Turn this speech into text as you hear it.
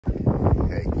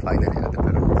Okay, finally at the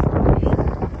pyramids.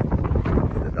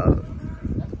 The dog.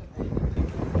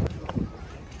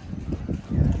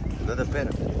 Another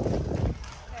pyramid.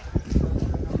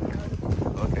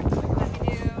 Okay. Let me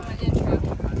do an intro.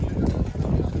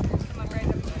 Come up right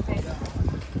up to my face.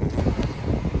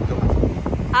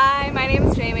 Hi, my name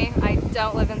is Jamie. I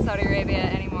don't live in Saudi Arabia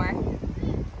anymore.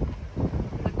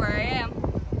 Look where I am.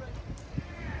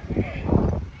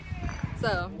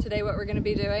 So today what we're going to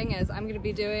be doing is I'm going to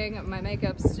be doing my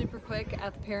makeup super quick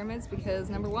at the pyramids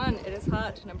because number one, it is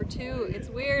hot. Number two, it's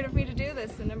weird of me to do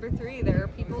this. And number three, there are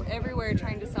people everywhere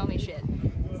trying to sell me shit.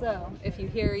 So if you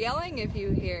hear yelling, if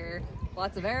you hear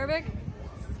lots of Arabic,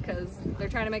 it's because they're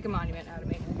trying to make a monument out of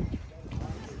me.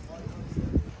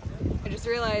 I just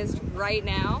realized right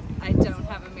now I don't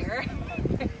have a mirror.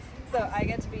 So I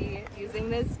get to be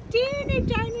using this teeny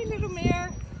tiny little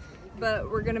mirror.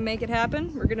 But we're gonna make it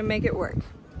happen. We're gonna make it work.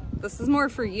 This is more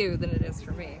for you than it is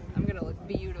for me. I'm gonna look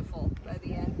beautiful by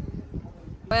the end.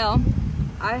 Well,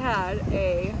 I had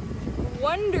a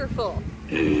wonderful,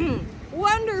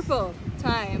 wonderful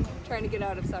time trying to get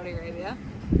out of Saudi Arabia.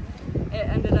 It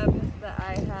ended up that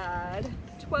I had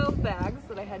 12 bags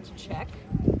that I had to check,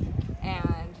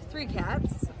 and 3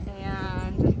 cats,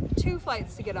 and 2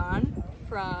 flights to get on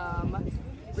from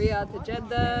Riyadh to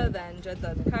Jeddah, then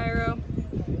Jeddah to Cairo.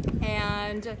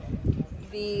 And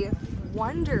the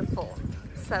wonderful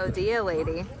Saudia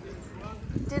lady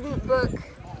didn't book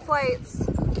flights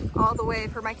all the way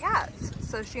for my cats.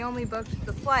 So she only booked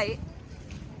the flight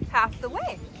half the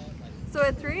way. So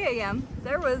at 3 a.m.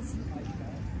 there was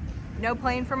no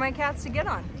plane for my cats to get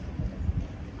on,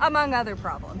 among other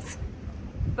problems.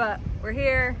 But we're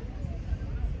here,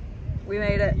 we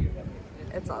made it,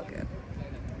 it's all good.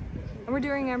 And we're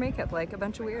doing our makeup like a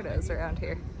bunch of weirdos around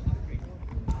here.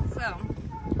 So,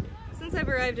 since I've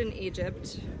arrived in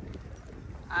Egypt,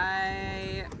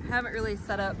 I haven't really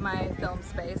set up my film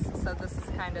space, so this is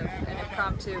kind of an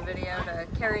impromptu video to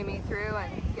carry me through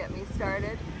and get me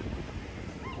started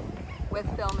with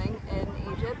filming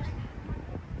in Egypt,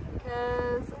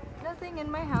 because nothing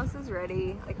in my house is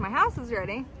ready. Like, my house is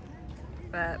ready,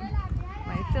 but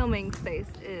my filming space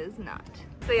is not.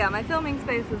 So yeah, my filming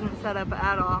space isn't set up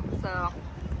at all, so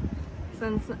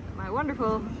since my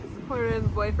wonderful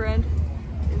supportive boyfriend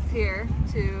is here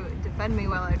to defend me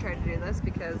while I try to do this,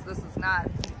 because this is not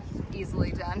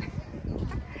easily done,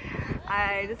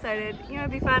 I decided, you know,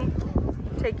 it'd be fun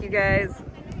to take you guys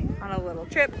on a little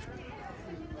trip.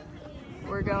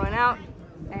 We're going out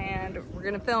and we're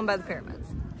gonna film by the pyramids.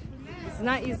 This is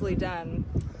not easily done.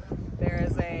 There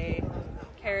is a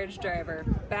carriage driver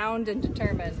bound and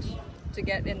determined to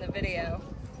get in the video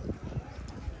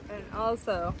and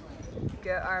also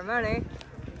get our money.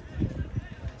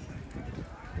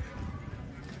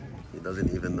 He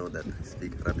doesn't even know that I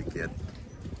speak Arabic yet.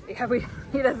 Yeah,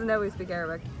 he doesn't know we speak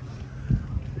Arabic.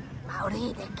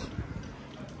 Mauridik.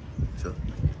 Sure.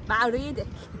 Mauridik.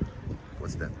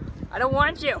 What's that? I don't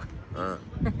want you. Ah.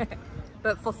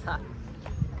 But full stop.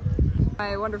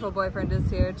 My wonderful boyfriend is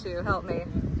here to help me.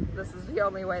 This is the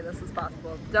only way this is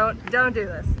possible. Don't do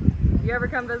this. If you ever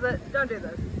come visit, don't do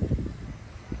this.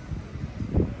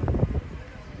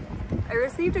 I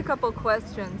received a couple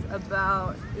questions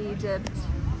about Egypt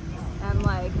and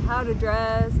like how to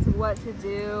dress, what to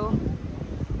do,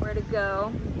 where to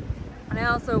go. And I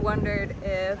also wondered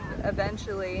if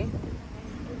eventually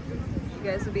you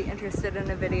guys would be interested in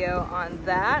a video on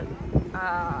that.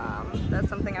 That's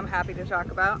something I'm happy to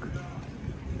talk about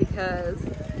because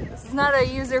this is not a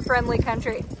user-friendly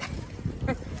country.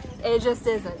 It just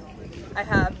isn't. I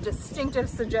have distinctive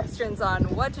suggestions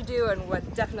on what to do and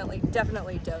what definitely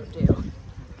don't do.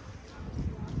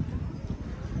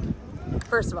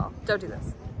 First of all, don't do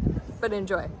this, but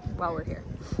enjoy while we're here.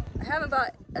 I haven't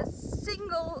bought a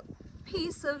single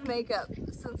piece of makeup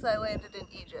since I landed in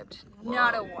Egypt.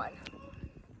 Not a one.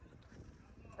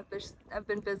 I've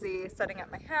been busy setting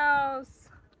up my house,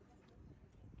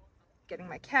 getting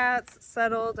my cats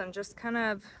settled, and just kind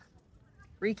of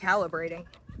recalibrating,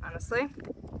 honestly.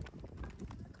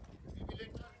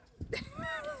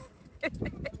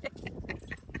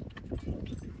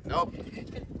 Nope.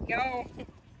 Go.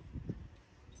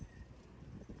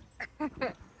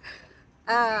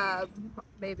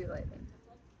 Maybe later.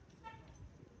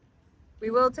 We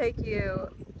will take you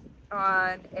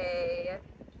on a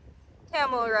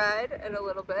camel ride in a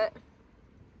little bit.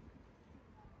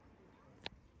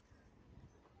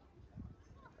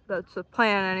 That's the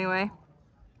plan anyway.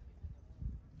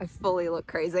 I fully look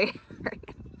crazy right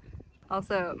now.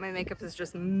 Also, my makeup is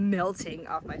just melting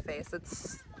off my face.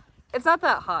 It's not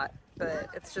that hot, but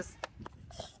it's just...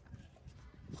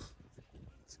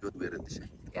 It's good we're in the shade.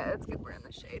 Yeah, it's good we're in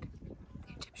the shade.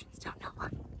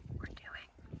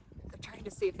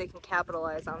 see if they can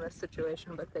capitalize on this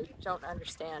situation, but they don't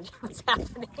understand what's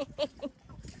happening.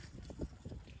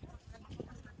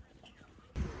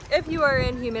 If you are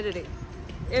in humidity,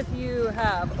 if you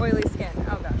have oily skin,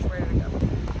 oh gosh, where did it go?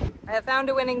 I have found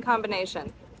a winning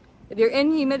combination. If you're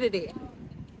in humidity,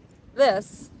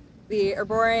 this, the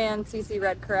Erborian CC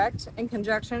Red Correct, in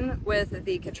conjunction with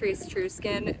the Catrice True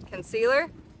Skin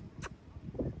Concealer,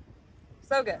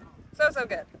 so good, so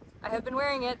good. I have been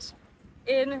wearing it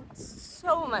in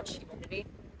so much humidity.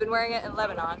 I've been wearing it in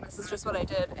Lebanon. This is just what I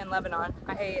did in Lebanon.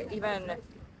 I even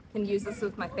can use this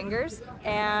with my fingers,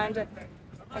 and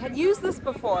I had used this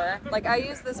before. Like, I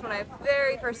used this when I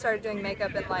very first started doing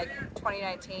makeup in like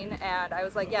 2019, and I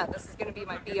was like, yeah, this is gonna be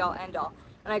my be-all end-all.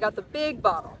 And I got the big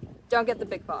bottle. Don't get the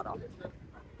big bottle.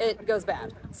 It goes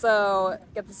bad. So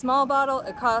get the small bottle,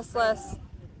 it costs less.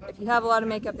 If you have a lot of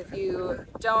makeup, if you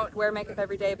don't wear makeup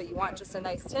every day but you want just a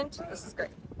nice tint, this is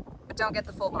great. But don't get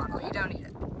the full bottle, you don't need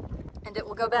it. And it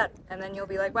will go bad, and then you'll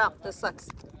be like, wow, this sucks.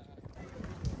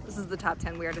 This is the top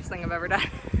 10 weirdest thing I've ever done.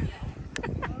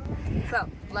 So,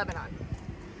 Lebanon.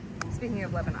 Speaking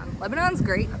of Lebanon, Lebanon's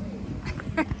great.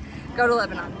 Go to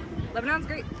Lebanon. Lebanon's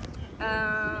great.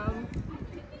 I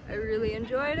really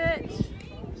enjoyed it.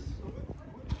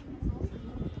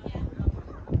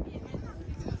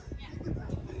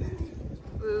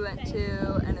 We went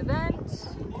to an event.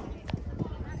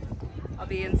 I'll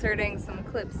be inserting some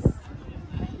clips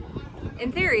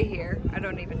in theory here. I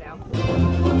don't even know.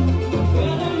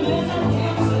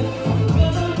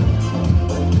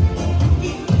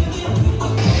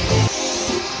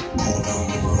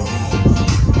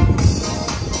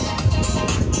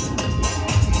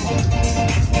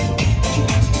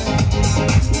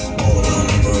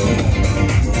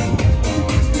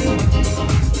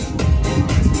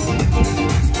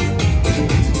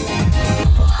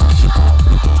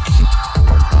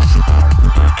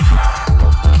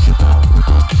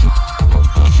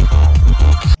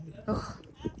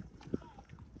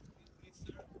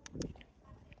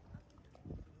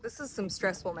 This is some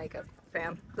stressful makeup,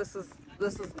 fam. This is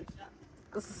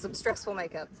some stressful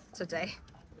makeup today.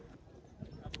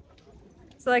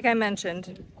 So like I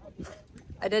mentioned,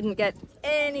 I didn't get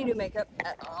any new makeup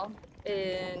at all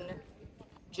in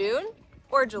June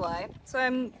or July. So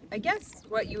I'm, I guess,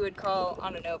 what you would call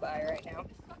on a no-buy right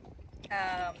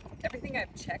now. Everything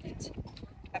I've checked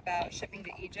about shipping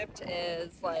to Egypt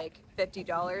is like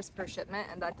 $50 per shipment,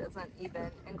 and that doesn't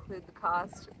even include the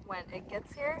cost when it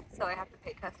gets here, so I have to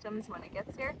pay customs when it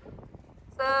gets here.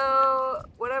 So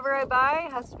whatever I buy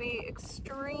has to be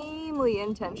extremely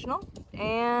intentional,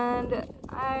 and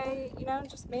I,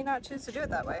 just may not choose to do it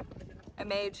that way. I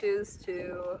may choose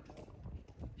to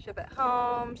ship it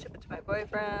home, ship it to my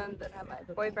boyfriend, then have my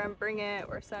boyfriend bring it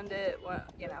or send it, well,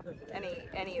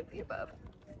 any of the above,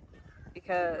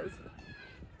 because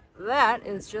that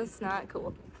is just not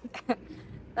cool.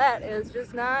 That is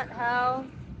just not how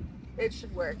it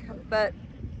should work. But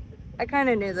I kind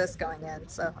of knew this going in,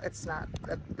 so it's not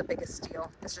the biggest deal.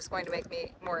 It's just going to make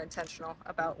me more intentional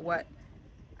about what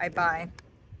I buy.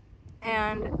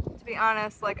 And to be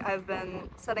honest, like, I've been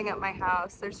setting up my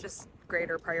house. There's just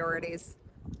greater priorities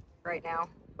right now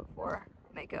before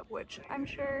makeup, which I'm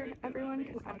sure everyone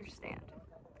can understand.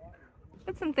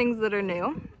 But some things that are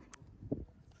new.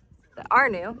 That are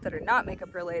new, that are not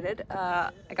makeup related.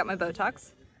 I got my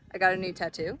Botox. I got a new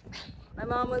tattoo. My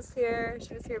mom was here.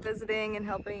 She was here visiting and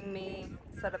helping me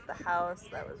set up the house.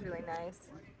 That was really nice.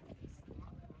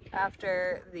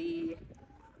 After the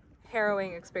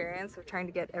harrowing experience of trying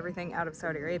to get everything out of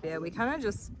Saudi Arabia, we kind of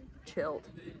just chilled.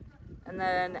 And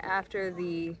then after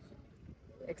the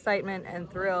excitement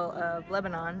and thrill of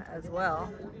Lebanon as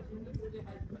well,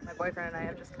 my boyfriend and I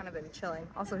have just kind of been chilling.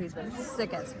 Also, he's been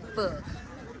sick as fuck.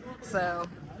 So,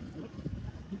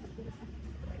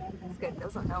 this guy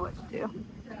doesn't know what to do.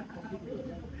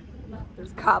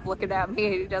 There's a cop looking at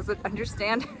me, he doesn't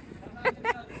understand.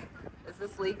 Is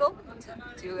this legal?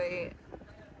 Do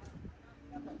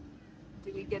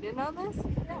we get in on this?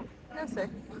 No, no sir.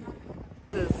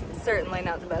 This is certainly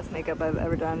not the best makeup I've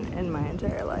ever done in my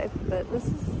entire life, but this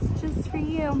is just for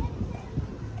you.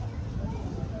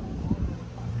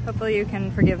 Hopefully you can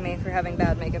forgive me for having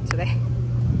bad makeup today.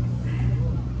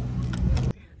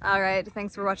 Alright,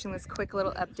 thanks for watching this quick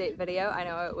little update video. I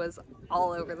know it was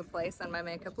all over the place and my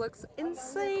makeup looks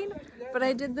insane, but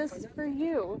I did this for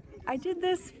you. I did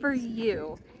this for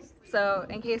you. So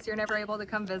in case you're never able to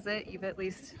come visit, you've at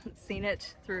least seen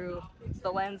it through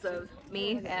the lens of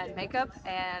me and makeup,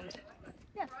 and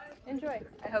yeah, enjoy.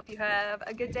 I hope you have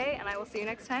a good day, and I will see you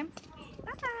next time.